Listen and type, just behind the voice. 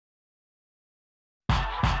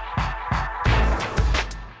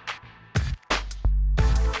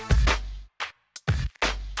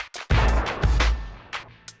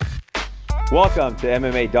Welcome to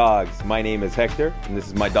MMA Dogs. My name is Hector, and this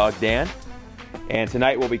is my dog Dan. And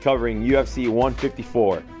tonight we'll be covering UFC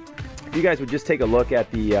 154. If you guys would just take a look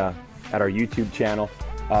at the at our YouTube channel,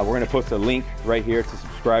 we're going to post a link right here to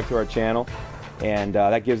subscribe to our channel, and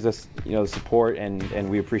that gives us, the support, and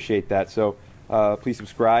we appreciate that. So please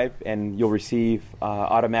subscribe, and you'll receive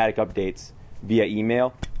automatic updates via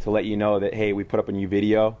email to let you know that, hey, we put up a new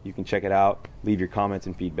video. You can check it out, leave your comments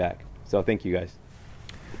and feedback. So thank you guys.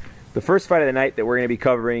 The first fight of the night that we're going to be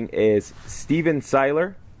covering is Steven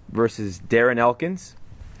Siler versus Darren Elkins.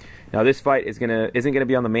 Now this fight isn't going to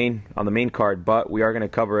be on the main card, but we are going to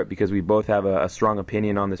cover it because we both have a strong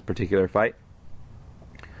opinion on this particular fight.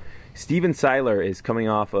 Steven Siler is coming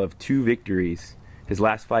off of 2 victories. His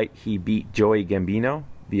last fight, he beat Joey Gambino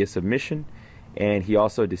via submission, and he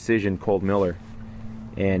also decisioned Cole Miller.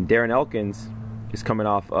 And Darren Elkins is coming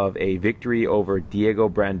off of a victory over Diego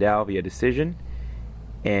Brandao via decision,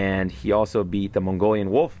 and he also beat the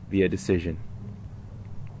Mongolian Wolf via decision.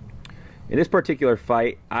 In this particular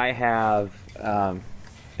fight, I have Darren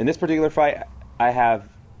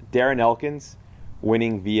Elkins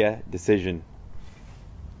winning via decision.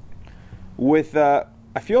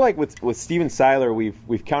 I feel like with Steven Siler,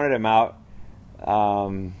 we've counted him out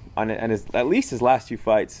on at least his last 2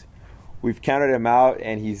 fights. We've counted him out,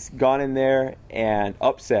 and he's gone in there and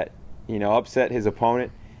upset his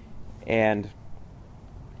opponent, and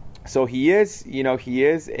so he is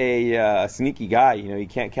a sneaky guy. You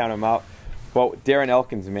can't count him out. But Darren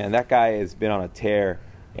Elkins, man, that guy has been on a tear,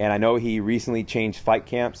 and I know he recently changed fight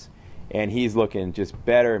camps, and he's looking just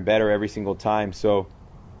better and better every single time. So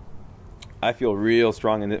I feel real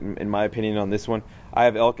strong in my opinion on this one. I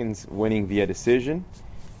have Elkins winning via decision,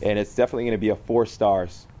 and it's definitely going to be a 4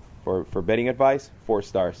 stars for betting advice. 4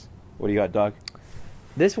 stars. What do you got, Doug?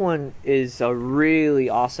 This one is a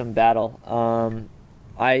really awesome battle.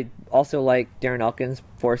 I also like Darren Elkins,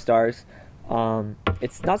 4 stars.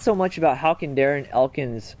 It's not so much about how can Darren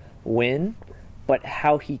Elkins win, but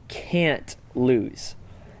how he can't lose.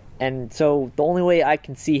 And so the only way I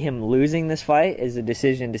can see him losing this fight is a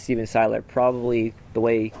decision to Steven Siler, probably the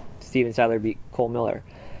way Steven Siler beat Cole Miller.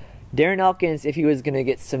 Darren Elkins, if he was going to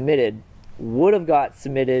get submitted, would have got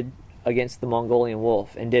submitted against the Mongolian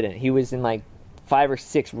Wolf and didn't. He was in like 5 or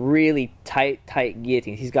 6 really tight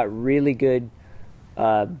guillotines. He's got really good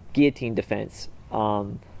guillotine defense.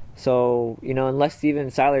 So, unless Steven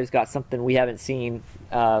Siler's got something we haven't seen,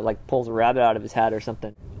 like pulls a rabbit out of his hat or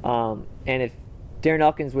something. And if Darren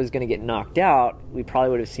Elkins was going to get knocked out, we probably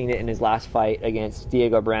would have seen it in his last fight against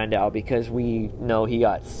Diego Brandao, because we know he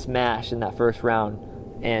got smashed in that first round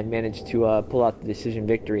and managed to pull out the decision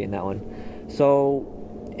victory in that one.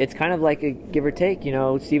 So it's kind of like a give or take.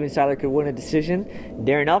 Steven Siler could win a decision,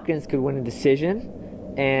 Darren Elkins could win a decision,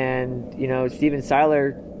 and Steven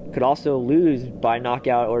Siler could also lose by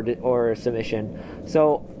knockout or submission.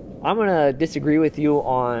 So I'm gonna disagree with you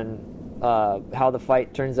on how the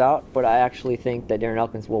fight turns out, but I actually think that Darren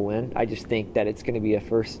Elkins will win. I just think that it's going to be a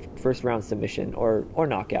first round submission or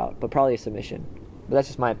knockout, but probably a submission. But that's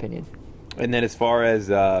just my opinion. And then as far as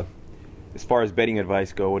betting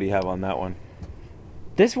advice go, what do you have on that one?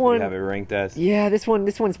 This one, you have it ranked as? Yeah, this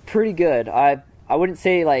one's pretty good. I wouldn't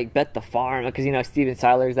say like bet the farm, because Steven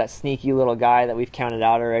Siler is that sneaky little guy that we've counted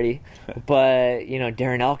out already. But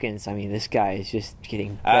Darren Elkins, this guy is just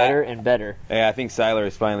getting better and better. Yeah, I think Siler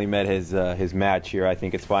has finally met his match here. I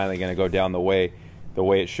think it's finally going to go down the way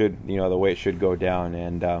it should go down.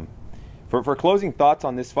 And for closing thoughts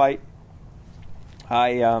on this fight,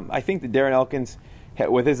 I think that Darren Elkins,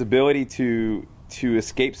 with his ability to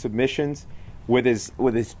escape submissions, with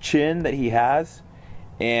his chin that he has,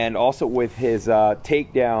 and also with his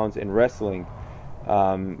takedowns and wrestling,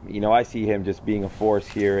 I see him just being a force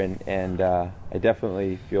here, and I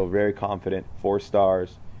definitely feel very confident. 4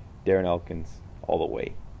 stars, Darren Elkins, all the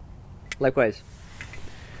way. Likewise.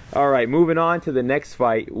 All right, moving on to the next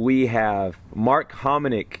fight, we have Mark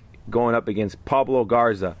Hominick going up against Pablo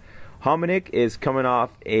Garza. Hominick is coming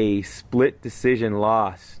off a split decision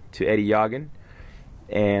loss to Eddie Yagan,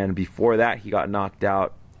 and before that he got knocked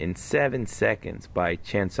out in 7 seconds by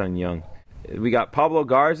Chan Sung Young. We got Pablo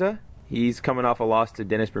Garza. He's coming off a loss to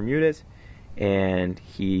Dennis Bermudez, and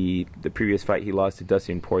the previous fight he lost to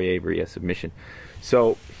Dustin Poirier via submission.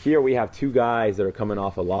 So here we have 2 guys that are coming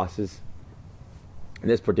off of losses. In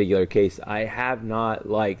this particular case, I have not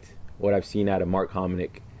liked what I've seen out of Mark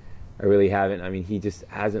Hominick. I really haven't. He just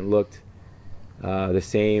hasn't looked the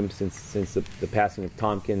same since the passing of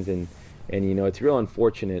Tompkins, and it's real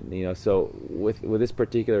unfortunate. So with this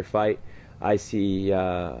particular fight, I see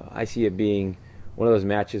it being one of those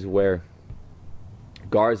matches where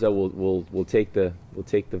Garza will take the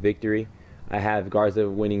victory. I have Garza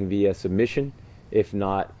winning via submission, if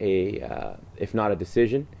not a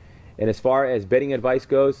decision. And as far as betting advice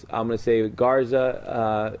goes, I'm going to say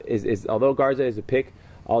Garza although Garza is a pick,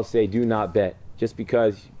 I'll say do not bet, just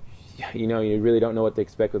because you really don't know what to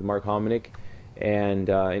expect with Mark Hominick, and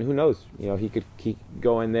who knows, he could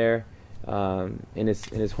go in there in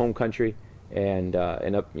his home country and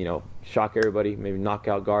end up shock everybody, maybe knock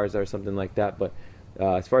out Garza or something like that. But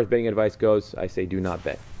as far as betting advice goes, I say do not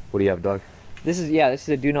bet. What do you have, Doug? This is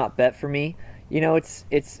a do not bet for me.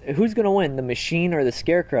 It's who's going to win, the machine or the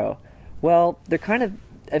scarecrow? Well, I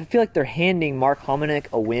feel like they're handing Mark Hominick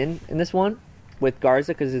a win in this one with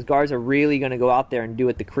Garza, because is Garza really going to go out there and do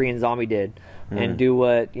what the Korean Zombie did, and do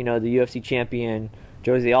what the UFC champion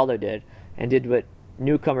Jose Aldo did, and did what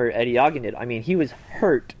newcomer Eddie Ogden did? I mean, he was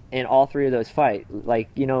hurt in all three of those fights. Like,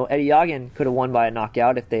 Eddie Ogden could have won by a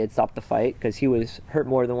knockout if they had stopped the fight, because he was hurt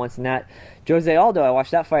more than once in that. Jose Aldo, I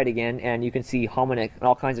watched that fight again, and you can see Hominick in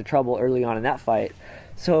all kinds of trouble early on in that fight.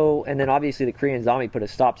 So, and then obviously the Korean Zombie put a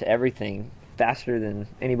stop to everything faster than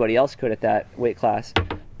anybody else could at that weight class.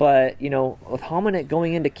 But, with Hominick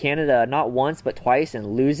going into Canada not once but twice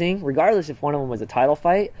and losing, regardless if one of them was a title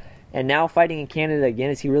fight, and now fighting in Canada again,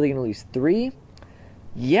 is he really going to lose 3?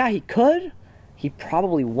 Yeah, he could. He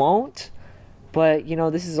probably won't. But,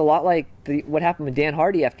 this is a lot like what happened with Dan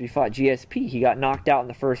Hardy after he fought GSP. He got knocked out in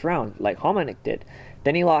the first round, like Hominick did.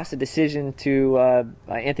 Then he lost a decision to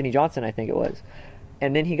Anthony Johnson, I think it was.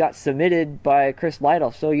 And then he got submitted by Chris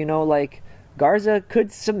Lytle. So, Garza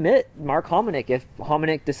could submit Mark Hominick if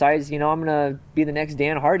Hominick decides, I'm going to be the next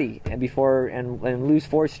Dan Hardy and lose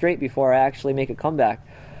 4 straight before I actually make a comeback.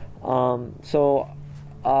 So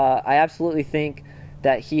I absolutely think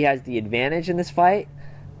that he has the advantage in this fight.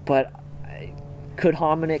 But could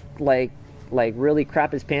Hominick like really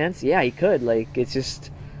crap his pants? Yeah, he could. It's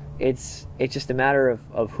just a matter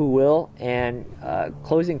of who will. And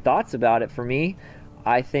closing thoughts about it for me,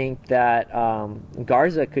 I think that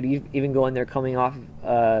Garza could even go in there coming off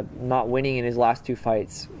not winning in his last 2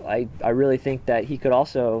 fights. I really think that he could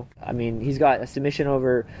also. I mean, he's got a submission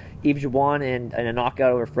over Yves Jabouin and a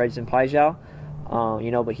knockout over Fredson Pajau,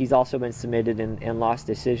 but he's also been submitted and lost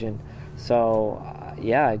decision. So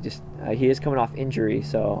he is coming off injury.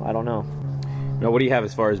 So I don't know. Now, what do you have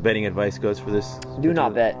as far as betting advice goes for this? Do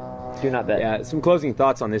not bet. Do not bet. Yeah, some closing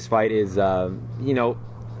thoughts on this fight is,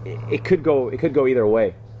 it could go either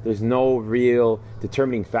way. There's no real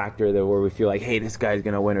determining factor where we feel like, hey, this guy's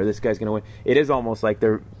gonna win or this guy's gonna win. It is almost like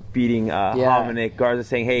they're feeding Hominick, Garza,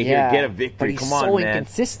 saying, hey, here, get a victory. But he's come on, so man.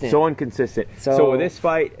 So inconsistent. So with this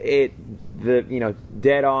fight,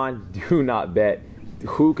 dead on. Do not bet.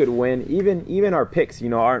 Who could win? Even our picks,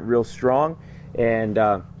 aren't real strong. And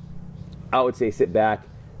I would say sit back,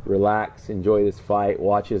 relax, enjoy this fight,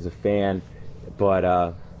 watch it as a fan.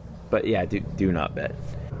 But yeah, do not bet.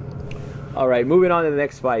 All right, moving on to the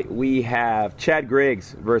next fight, we have Chad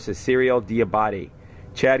Griggs versus Cyril Diabate.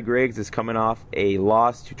 Chad Griggs is coming off a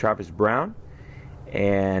loss to Travis Brown,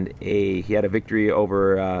 and he had a victory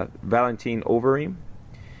over Valentin Overeem.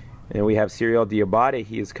 And we have Cyril Diabate.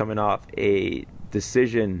 He is coming off a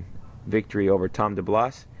decision victory over Tom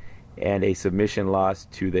DeBlas and a submission loss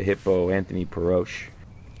to the Hippo Anthony Peroche.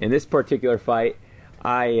 In this particular fight,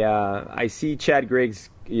 I see Chad Griggs,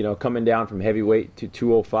 coming down from heavyweight to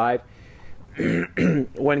 205.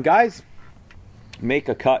 When guys make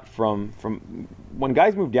a cut when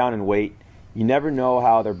guys move down in weight, you never know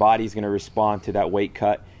how their body's going to respond to that weight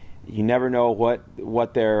cut. You never know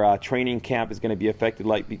what their training camp is going to be affected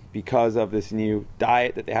like because of this new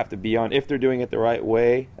diet that they have to be on. If they're doing it the right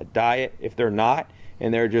way, a diet. If they're not,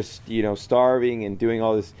 and they're just starving and doing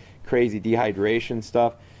all this crazy dehydration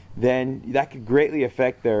stuff, then that could greatly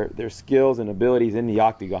affect their skills and abilities in the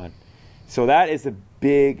octagon. So that is a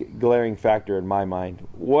big glaring factor in my mind.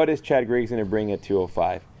 What is Chad Griggs going to bring at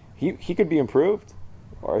 205? He could be improved,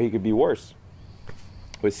 or he could be worse.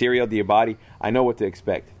 With Cyril Diabate, I know what to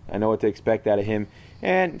expect. I know what to expect out of him.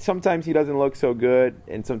 And sometimes he doesn't look so good,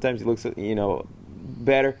 and sometimes he looks,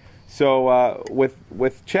 better. So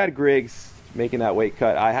with Chad Griggs making that weight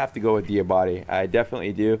cut, I have to go with Diabate. I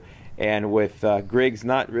definitely do. And with Griggs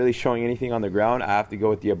not really showing anything on the ground, I have to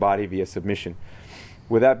go with Diabate via submission.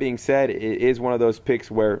 With that being said, it is one of those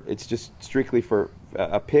picks where it's just strictly for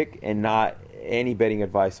a pick and not any betting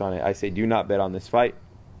advice on it. I say do not bet on this fight.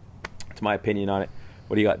 It's my opinion on it.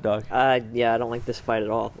 What do you got, Doug? Yeah, I don't like this fight at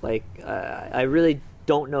all. I really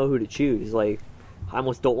don't know who to choose. I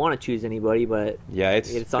almost don't want to choose anybody, but yeah,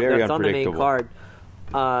 it's very on the main card.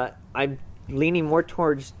 I'm leaning more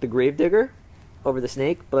towards the Gravedigger over the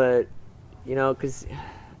Snake, but because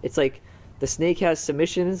it's like the Snake has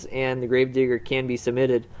submissions and the Gravedigger can be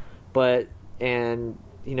submitted, but and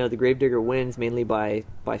the Gravedigger wins mainly by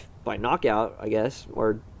knockout, I guess,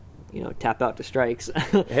 or tap out to strikes.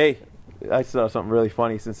 Hey, I saw something really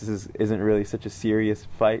funny since this isn't really such a serious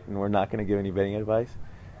fight, and we're not going to give any betting advice.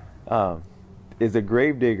 Is a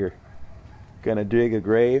Gravedigger going to dig a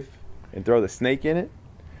grave and throw the snake in it,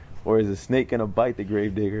 or is the snake going to bite the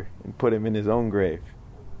Gravedigger and put him in his own grave?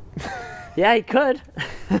 Yeah, he could.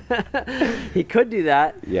 He could do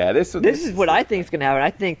that. Yeah, this is what I think is going to happen.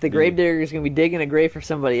 I think the Gravedigger is going to be digging a grave for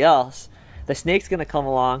somebody else. The snake's going to come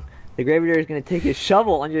along. The Gravedigger is going to take his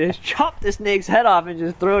shovel and just chop the snake's head off and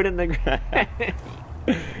just throw it in the grave.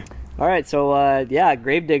 All right, so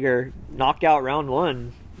Gravedigger knockout round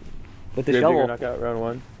 1 with the shovel. Knockout round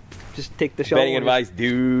 1. Just take the shovel. Betting advice,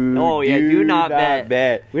 dude. Oh yeah, do not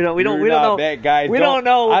bet. We don't know. Bet, guys. We don't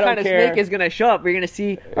know what kind of snake is gonna show up. We're gonna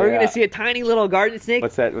see. Are we gonna see a tiny little garden snake?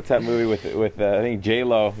 What's that movie with I think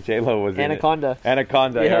J-Lo? J-Lo was Anaconda. in it.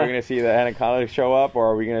 Anaconda. Yeah. Are we gonna see the anaconda show up, or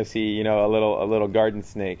are we gonna see a little garden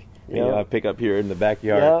snake? Pick up here in the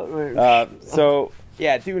backyard. Yeah. So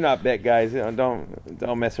yeah, do not bet, guys.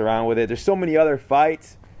 Don't mess around with it. There's so many other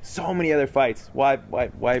fights. Why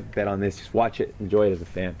bet on this? Just watch it, enjoy it as a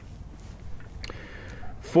fan.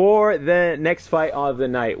 For the next fight of the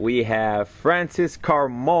night, we have Francis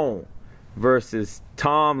Carmont versus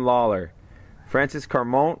Tom Lawlor. Francis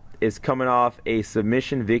Carmont is coming off a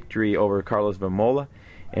submission victory over Carlos Vermola,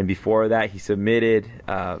 and before that he submitted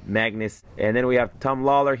Magnus. And then we have Tom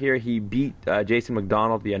Lawlor here. He beat Jason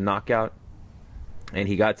McDonald via knockout, and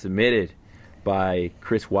he got submitted by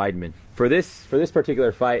Chris Weidman. For this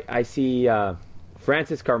particular fight, I see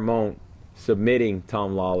Francis Carmont submitting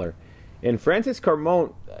Tom Lawlor. And Francis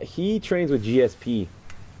Carmont, he trains with GSP.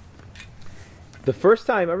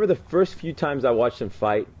 I remember the first few times I watched him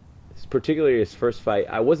fight, particularly his first fight,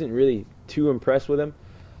 I wasn't really too impressed with him.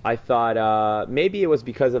 I thought maybe it was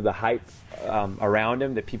because of the hype around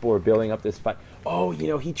him that people were building up this fight. Oh,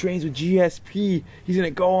 he trains with GSP. He's going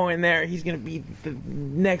to go in there. He's going to be the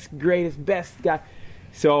next greatest, best guy.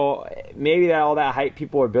 So maybe all that hype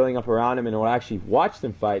people were building up around him, and when I actually watched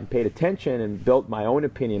him fight and paid attention and built my own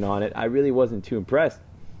opinion on it, I really wasn't too impressed.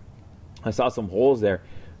 I saw some holes there,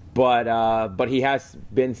 but he has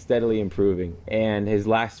been steadily improving. And his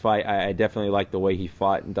last fight, I definitely liked the way he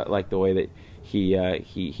fought and liked the way that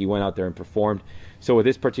he went out there and performed. So with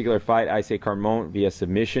this particular fight, I say Carmont via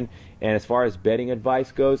submission. And as far as betting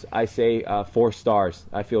advice goes, I say 4 stars.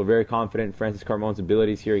 I feel very confident in Francis Carmont's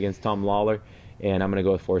abilities here against Tom Lawlor, and I'm going to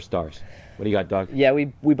go with 4 stars. What do you got, Doug? Yeah, we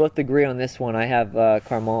both agree on this one. I have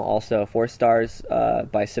Carmont also 4 stars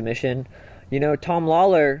by submission. Tom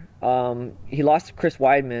Lawlor, he lost to Chris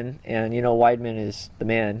Weidman, and Weidman is the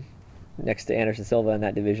man next to Anderson Silva in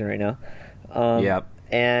that division right now. Yep.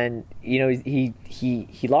 And he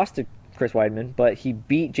lost to Chris Weidman, but he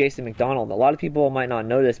beat Jason McDonald. A lot of people might not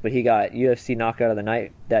know this, but he got UFC knockout of the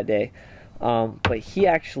night that day. But he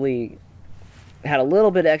actually had a little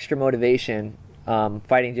bit of extra motivation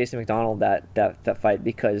fighting Jason McDonald that fight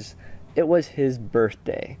because it was his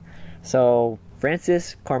birthday. So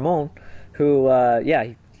Francis Carmont, who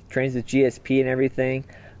he trains with GSP and everything,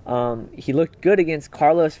 he looked good against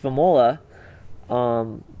Carlos Vermola,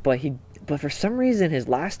 but for some reason his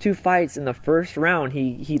last 2 fights in the first round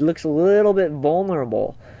he looks a little bit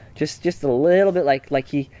vulnerable, just a little bit like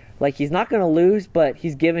he's not going to lose, but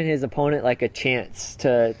he's giving his opponent like a chance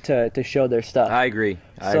to show their stuff. I agree.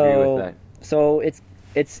 I agree with that. So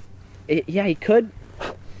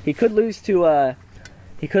he could lose to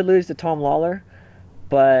Tom Lawlor,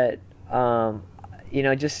 but I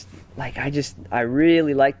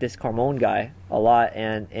really like this Carmont guy a lot,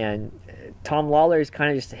 and Tom Lawlor is kind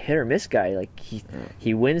of just a hit or miss guy. Like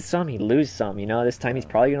he wins some, he loses some. This time he's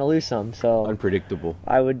probably going to lose some. So unpredictable.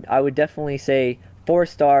 I would definitely say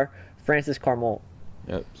 4-star Francis Carmont.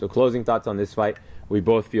 Yep. So closing thoughts on this fight. We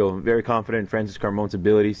both feel very confident in Francis Carmont's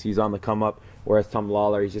abilities. He's on the come up, whereas Tom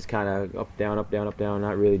Lawlor, he's just kind of up, down,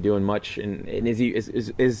 not really doing much. And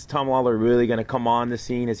is Tom Lawlor really going to come on the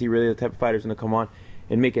scene? Is he really the type of fighter who's going to come on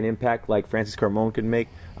and make an impact like Francis Carmont could make?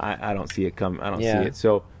 I don't see it come. I don't see it.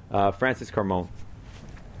 So Francis Carmont.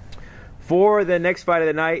 For the next fight of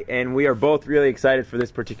the night, and we are both really excited for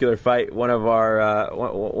this particular fight. One of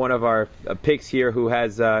our picks here who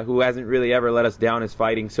hasn't really ever let us down is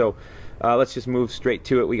fighting. So let's just move straight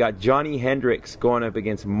to it. We got Johny Hendricks going up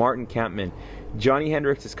against Martin Kampmann. Johny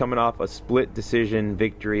Hendricks is coming off a split decision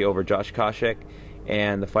victory over Josh Koscheck,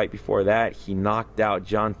 and the fight before that he knocked out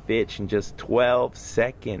John Fitch in just 12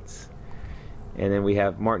 seconds. And then we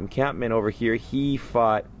have Martin Kampmann over here. He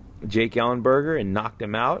fought Jake Ellenberger and knocked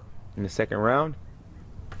him out in the second round,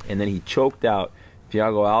 and then he choked out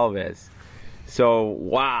Thiago Alves. So,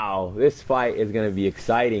 wow, this fight is going to be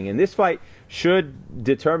exciting. And this fight should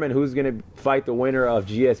determine who's going to fight the winner of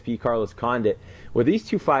GSP Carlos Condit. With these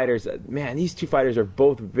two fighters, man, these two fighters are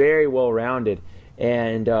both very well-rounded.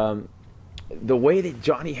 And the way that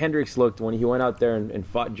Johny Hendricks looked when he went out there and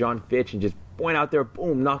fought John Fitch and just went out there,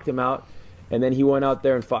 boom, knocked him out. And then he went out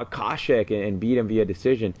there and fought Bocek and beat him via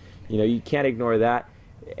decision. You know, you can't ignore that.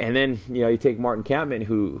 And then, you know, you take Martin Kampmann,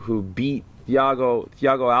 who beat Thiago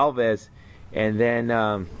Alves, and then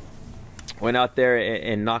went out there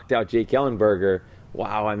and knocked out Jake Ellenberger.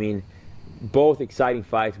 Wow, I mean, both exciting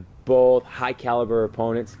fights, both high-caliber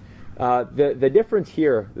opponents. The difference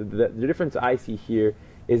here, the difference I see here,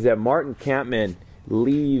 is that Martin Kampmann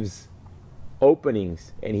leaves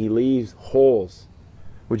openings and he leaves holes.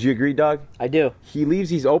 Would you agree, Doug? I do. He leaves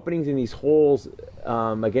these openings and these holes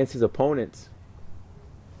against his opponents.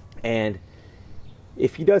 And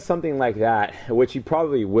if he does something like that, which he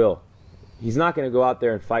probably will, he's not going to go out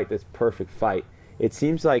there and fight this perfect fight. It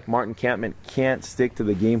seems like Martin Kampmann can't stick to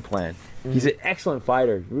the game plan. Mm-hmm. He's an excellent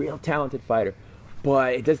fighter, real talented fighter,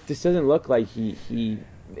 but it just doesn't look like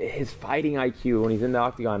his fighting IQ when he's in the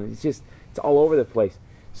octagon, it's all over the place.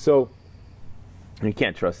 So you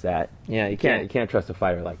can't trust that. Yeah, you can't trust a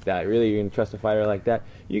fighter like that. Really, you're going to trust a fighter like that?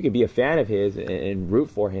 You can be a fan of his and root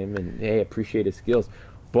for him and, hey, appreciate his skills.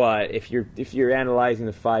 But if you're analyzing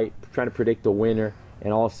the fight, trying to predict the winner,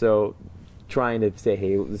 and also trying to say,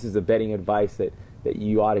 hey, this is the betting advice that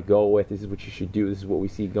you ought to go with, this is what you should do, this is what we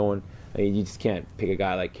see going, I mean, you just can't pick a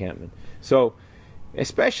guy like Kampmann. So,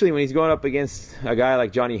 especially when he's going up against a guy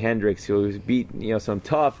like Johny Hendricks, who's beat some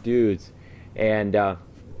tough dudes, and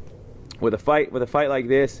with a fight like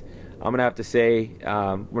this, I'm gonna have to say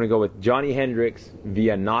we're gonna go with Johny Hendricks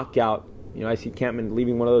via knockout. I see Kampmann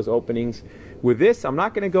leaving one of those openings. With this, I'm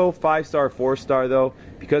not going to go 5-star, 4-star, though,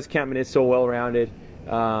 because Kampmann is so well-rounded.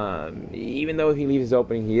 Even though he leaves his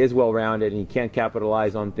opening, he is well-rounded, and he can't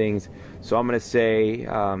capitalize on things. So I'm going to say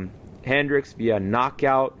Hendricks via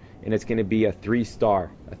knockout, and it's going to be a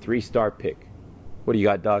 3-star pick. What do you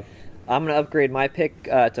got, Doug? I'm going to upgrade my pick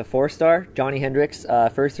to 4-star. Johny Hendricks,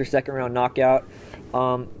 first or second round knockout.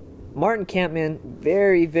 Martin Kampmann,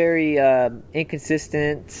 very, very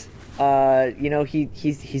inconsistent.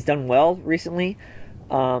 He's done well recently.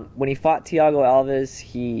 When he fought Thiago Alves,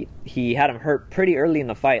 he had him hurt pretty early in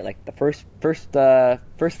the fight. Like the first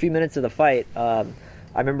few minutes of the fight, I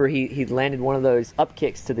remember he landed one of those up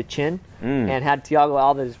kicks to the chin and had Thiago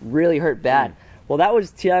Alves really hurt bad. Well, that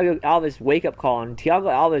was Thiago Alves' wake-up call, and Thiago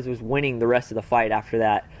Alves was winning the rest of the fight after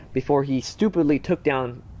that before he stupidly took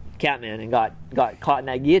down Kampmann and got caught in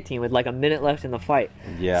that guillotine with like a minute left in the fight.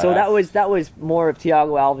 Yeah. So that was more of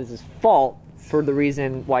Thiago Alves' fault for the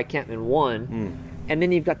reason why Kampmann won. And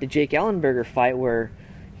then you've got the Jake Ellenberger fight where,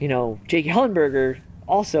 Jake Ellenberger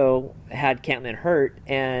also had Kampmann hurt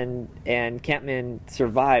and Kampmann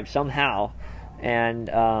survived somehow.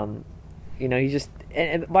 And he just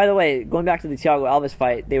and by the way, going back to the Thiago Alves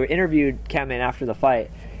fight, they interviewed Kampmann after the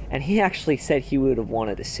fight, and he actually said he would have won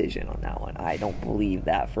a decision on that one. I don't believe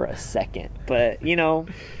that for a second. But,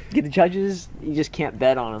 get the judges, you just can't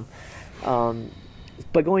bet on them.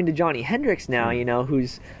 But going to Johny Hendricks now,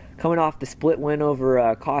 who's coming off the split win over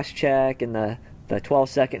Koscheck and the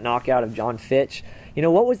 12-second knockout of John Fitch.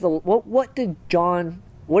 What did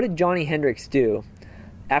Johny Hendricks do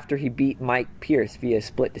after he beat Mike Pierce via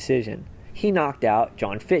split decision? He knocked out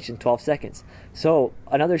John Fitch in 12 seconds. So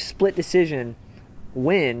another split decision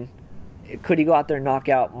win. Could he go out there and knock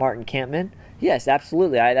out Martin Kampmann? Yes,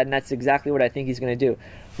 absolutely. And that's exactly what I think he's going to do.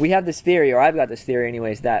 We have this theory, or I've got this theory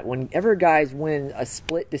anyways, that whenever guys win a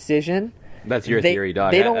split decision, that's your theory,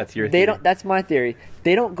 Doug. That's your theory. That's my theory.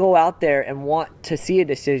 They don't go out there and want to see a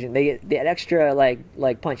decision. They get that extra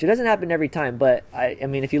like punch. It doesn't happen every time, but I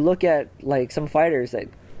mean, if you look at like some fighters that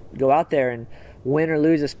go out there and win or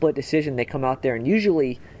lose a split decision, they come out there and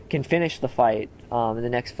usually can finish the fight in the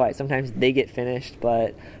next fight. Sometimes they get finished,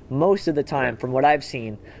 but most of the time, from what I've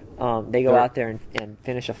seen, they go out there and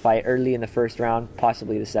finish a fight early in the first round,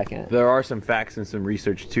 possibly the second. There are some facts and some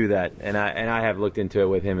research to that, and I have looked into it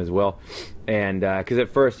with him as well. And because at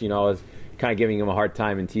first, I was kind of giving him a hard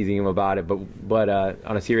time and teasing him about it, but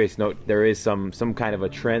on a serious note, there is some kind of a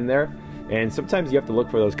trend there, and sometimes you have to look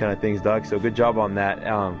for those kind of things, Doug. So good job on that.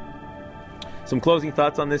 Some closing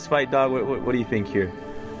thoughts on this fight, Doug. What do you think here?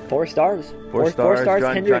 4 stars. 4 stars.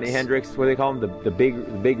 Johny Hendricks. What do they call him? The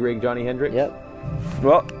big rig Johny Hendricks. Yep.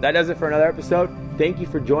 Well, that does it for another episode. Thank you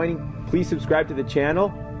for joining. Please subscribe to the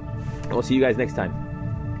channel, and we'll see you guys next time.